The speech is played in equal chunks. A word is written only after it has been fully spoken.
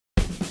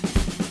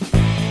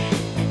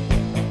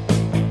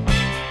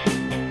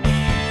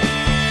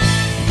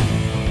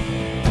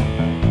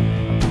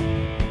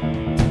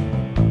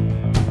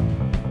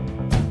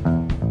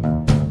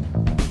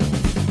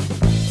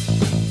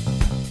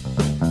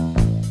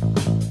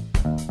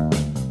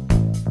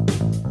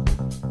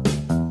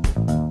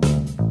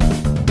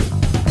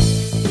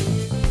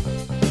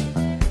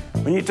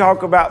you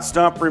talk about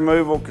stump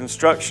removal,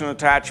 Construction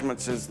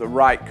Attachments is the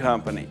right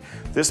company.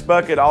 This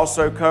bucket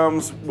also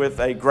comes with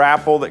a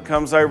grapple that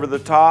comes over the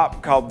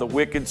top called the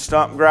Wicked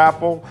Stump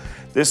Grapple.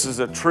 This is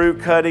a true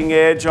cutting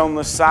edge on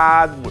the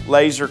side with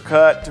laser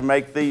cut to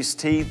make these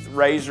teeth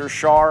razor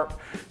sharp.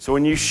 So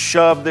when you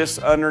shove this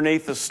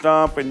underneath the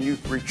stump and you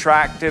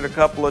retract it a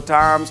couple of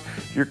times,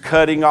 you're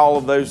cutting all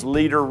of those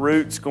leader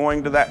roots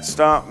going to that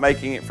stump,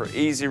 making it for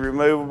easy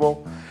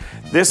removable.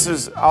 This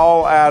is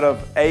all out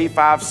of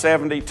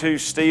A572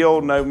 steel,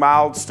 no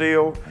mild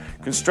steel.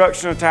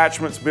 Construction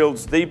Attachments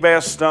builds the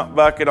best stump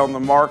bucket on the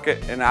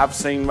market, and I've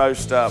seen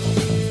most of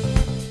them.